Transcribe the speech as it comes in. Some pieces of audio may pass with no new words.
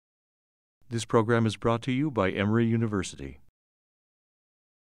This program is brought to you by Emory University.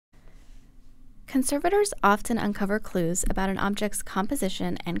 Conservators often uncover clues about an object's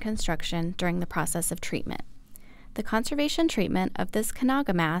composition and construction during the process of treatment. The conservation treatment of this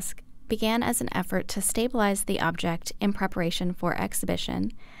Kanaga mask began as an effort to stabilize the object in preparation for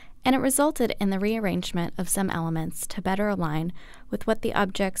exhibition, and it resulted in the rearrangement of some elements to better align with what the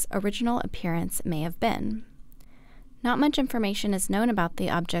object's original appearance may have been. Not much information is known about the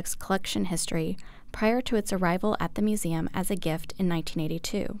object's collection history prior to its arrival at the museum as a gift in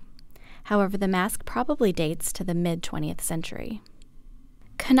 1982. However, the mask probably dates to the mid-20th century.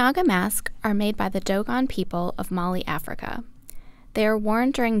 Kanaga masks are made by the Dogon people of Mali, Africa. They are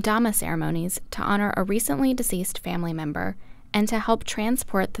worn during Dama ceremonies to honor a recently deceased family member and to help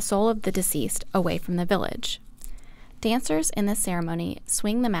transport the soul of the deceased away from the village. Dancers in this ceremony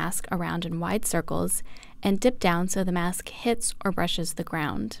swing the mask around in wide circles and dip down so the mask hits or brushes the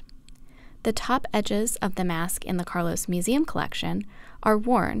ground. The top edges of the mask in the Carlos Museum collection are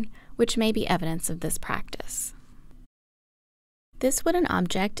worn, which may be evidence of this practice. This wooden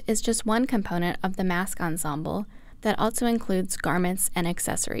object is just one component of the mask ensemble that also includes garments and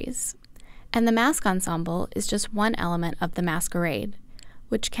accessories. And the mask ensemble is just one element of the masquerade,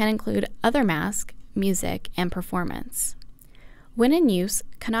 which can include other masks, music, and performance. When in use,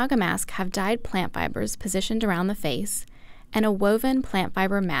 Kanaga masks have dyed plant fibers positioned around the face and a woven plant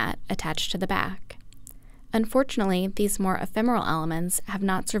fiber mat attached to the back. Unfortunately, these more ephemeral elements have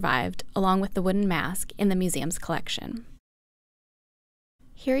not survived along with the wooden mask in the museum's collection.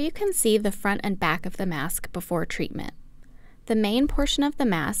 Here you can see the front and back of the mask before treatment. The main portion of the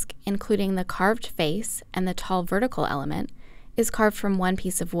mask, including the carved face and the tall vertical element, is carved from one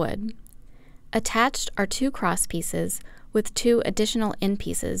piece of wood. Attached are two cross pieces with two additional end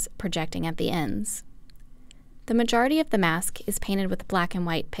pieces projecting at the ends. The majority of the mask is painted with black and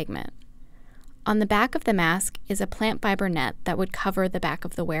white pigment. On the back of the mask is a plant fiber net that would cover the back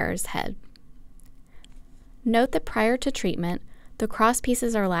of the wearer's head. Note that prior to treatment, the cross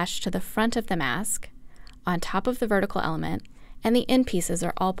pieces are lashed to the front of the mask, on top of the vertical element, and the end pieces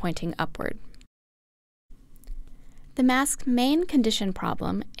are all pointing upward. The mask's main condition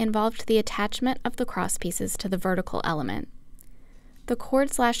problem involved the attachment of the cross pieces to the vertical element. The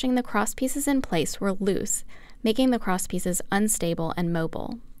cords lashing the cross pieces in place were loose, making the cross pieces unstable and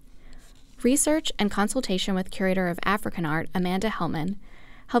mobile. Research and consultation with curator of African art, Amanda Hellman,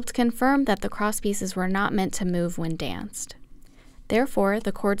 helped confirm that the cross pieces were not meant to move when danced. Therefore,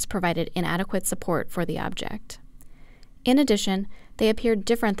 the cords provided inadequate support for the object. In addition, they appeared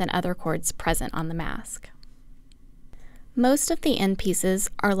different than other cords present on the mask. Most of the end pieces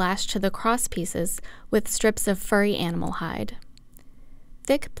are lashed to the cross pieces with strips of furry animal hide.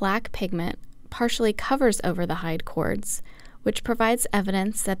 Thick black pigment partially covers over the hide cords, which provides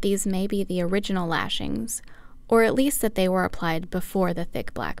evidence that these may be the original lashings, or at least that they were applied before the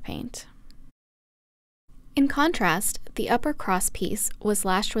thick black paint. In contrast, the upper cross piece was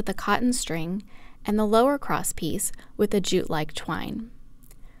lashed with a cotton string and the lower cross piece with a jute-like twine.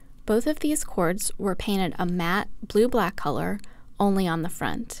 Both of these cords were painted a matte blue-black color only on the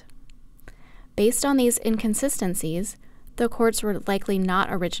front. Based on these inconsistencies, the cords were likely not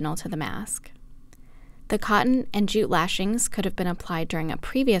original to the mask. The cotton and jute lashings could have been applied during a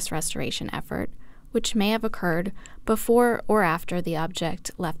previous restoration effort, which may have occurred before or after the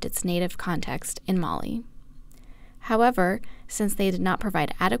object left its native context in Mali. However, since they did not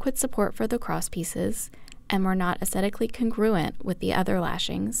provide adequate support for the cross pieces and were not aesthetically congruent with the other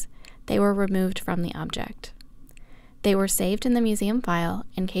lashings, they were removed from the object. They were saved in the museum file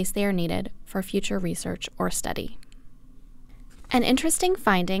in case they are needed for future research or study. An interesting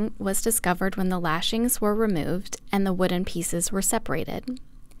finding was discovered when the lashings were removed and the wooden pieces were separated.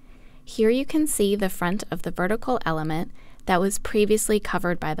 Here you can see the front of the vertical element that was previously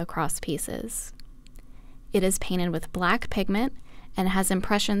covered by the cross pieces. It is painted with black pigment and has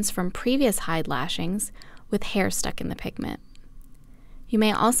impressions from previous hide lashings with hair stuck in the pigment. You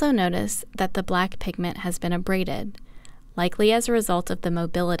may also notice that the black pigment has been abraded, likely as a result of the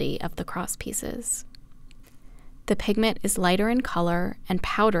mobility of the cross pieces. The pigment is lighter in color and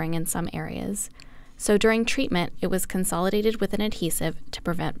powdering in some areas, so during treatment it was consolidated with an adhesive to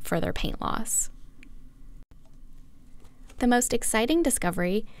prevent further paint loss. The most exciting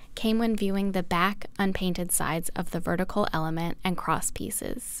discovery came when viewing the back unpainted sides of the vertical element and cross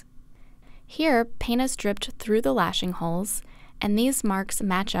pieces. Here, paint is dripped through the lashing holes, and these marks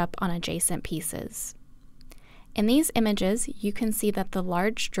match up on adjacent pieces. In these images, you can see that the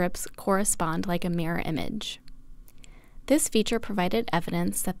large strips correspond like a mirror image. This feature provided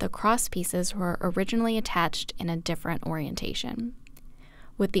evidence that the cross pieces were originally attached in a different orientation.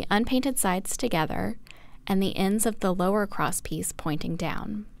 with the unpainted sides together and the ends of the lower crosspiece pointing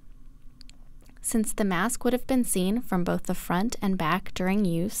down. Since the mask would have been seen from both the front and back during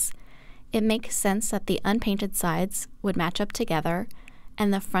use, it makes sense that the unpainted sides would match up together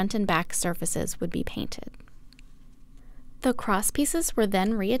and the front and back surfaces would be painted. The crosspieces were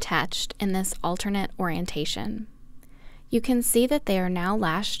then reattached in this alternate orientation. You can see that they are now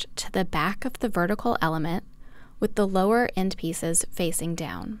lashed to the back of the vertical element with the lower end pieces facing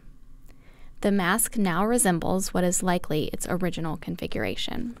down. The mask now resembles what is likely its original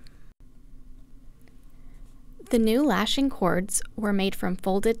configuration. The new lashing cords were made from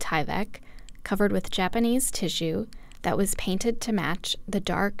folded Tyvek covered with Japanese tissue that was painted to match the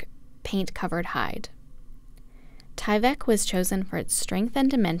dark paint-covered hide. Tyvek was chosen for its strength and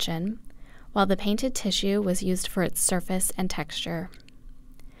dimension, while the painted tissue was used for its surface and texture.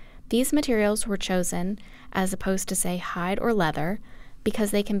 These materials were chosen as opposed to, say, hide or leather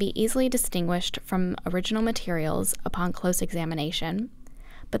because they can be easily distinguished from original materials upon close examination,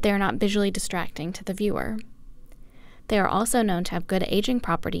 but they are not visually distracting to the viewer. They are also known to have good aging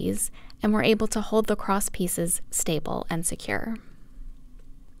properties and were able to hold the cross pieces stable and secure.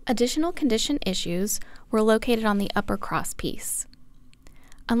 Additional condition issues were located on the upper cross piece.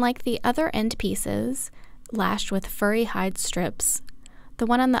 Unlike the other end pieces, lashed with furry hide strips, the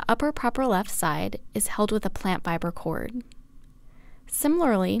one on the upper proper left side is held with a plant fiber cord.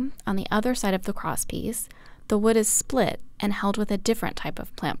 Similarly, on the other side of the cross piece, the wood is split and held with a different type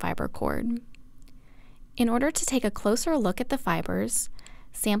of plant fiber cord. In order to take a closer look at the fibers,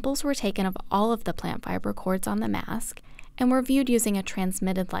 samples were taken of all of the plant fiber cords on the mask and were viewed using a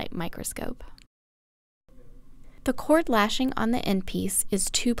transmitted light microscope. The cord lashing on the end piece is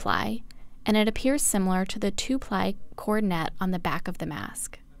 2-ply, and it appears similar to the 2-ply cord net on the back of the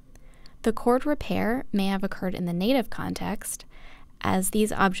mask. The cord repair may have occurred in the native context, as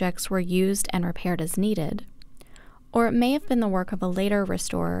these objects were used and repaired as needed, or it may have been the work of a later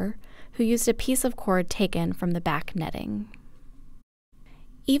restorer who used a piece of cord taken from the back netting.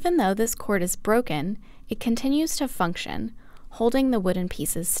 Even though this cord is broken, it continues to function, holding the wooden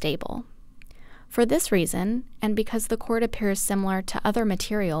pieces stable. For this reason, and because the cord appears similar to other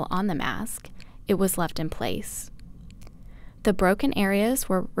material on the mask, it was left in place. The broken areas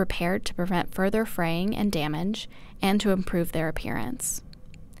were repaired to prevent further fraying and damage and to improve their appearance.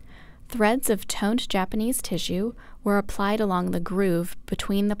 Threads of toned Japanese tissue were applied along the groove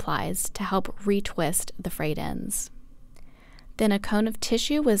between the plies to help retwist the frayed ends. Then a cone of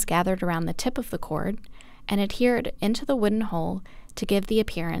tissue was gathered around the tip of the cord and adhered into the wooden hole to give the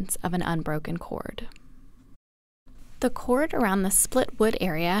appearance of an unbroken cord. The cord around the split wood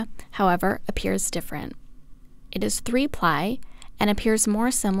area, however, appears different. It is 3-ply and appears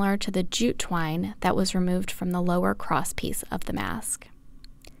more similar to the jute twine that was removed from the lower crosspiece of the mask.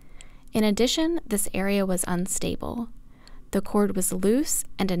 In addition, this area was unstable. The cord was loose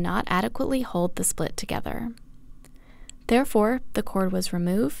and did not adequately hold the split together. Therefore, the cord was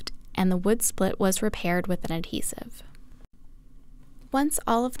removed and the wood split was repaired with an adhesive. Once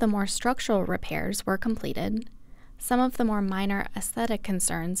all of the more structural repairs were completed, some of the more minor aesthetic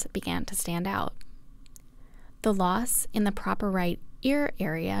concerns began to stand out. The loss in the proper right ear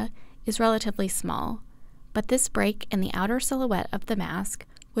area is relatively small, but this break in the outer silhouette of the mask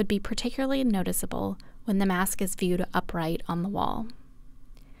would be particularly noticeable when the mask is viewed upright on the wall.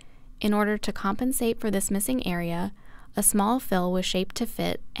 In order to compensate for this missing area, a small fill was shaped to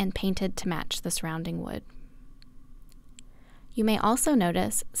fit and painted to match the surrounding wood. You may also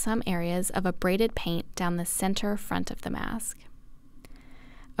notice some areas of a braided paint down the center front of the mask.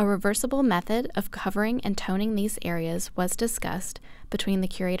 A reversible method of covering and toning these areas was discussed between the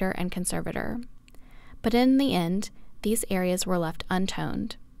curator and conservator, but in the end, these areas were left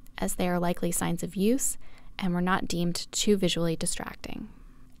untoned, as they are likely signs of use and were not deemed too visually distracting.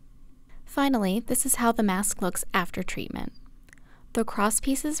 Finally, this is how the mask looks after treatment. The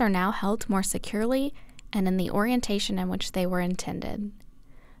crosspieces are now held more securely and in the orientation in which they were intended.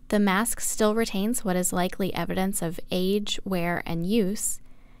 The mask still retains what is likely evidence of age, wear, and use,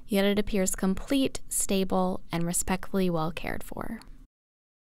 yet it appears complete, stable, and respectfully well cared for.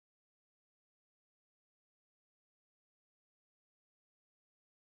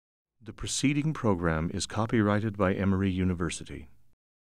 The preceding program is copyrighted by Emory University.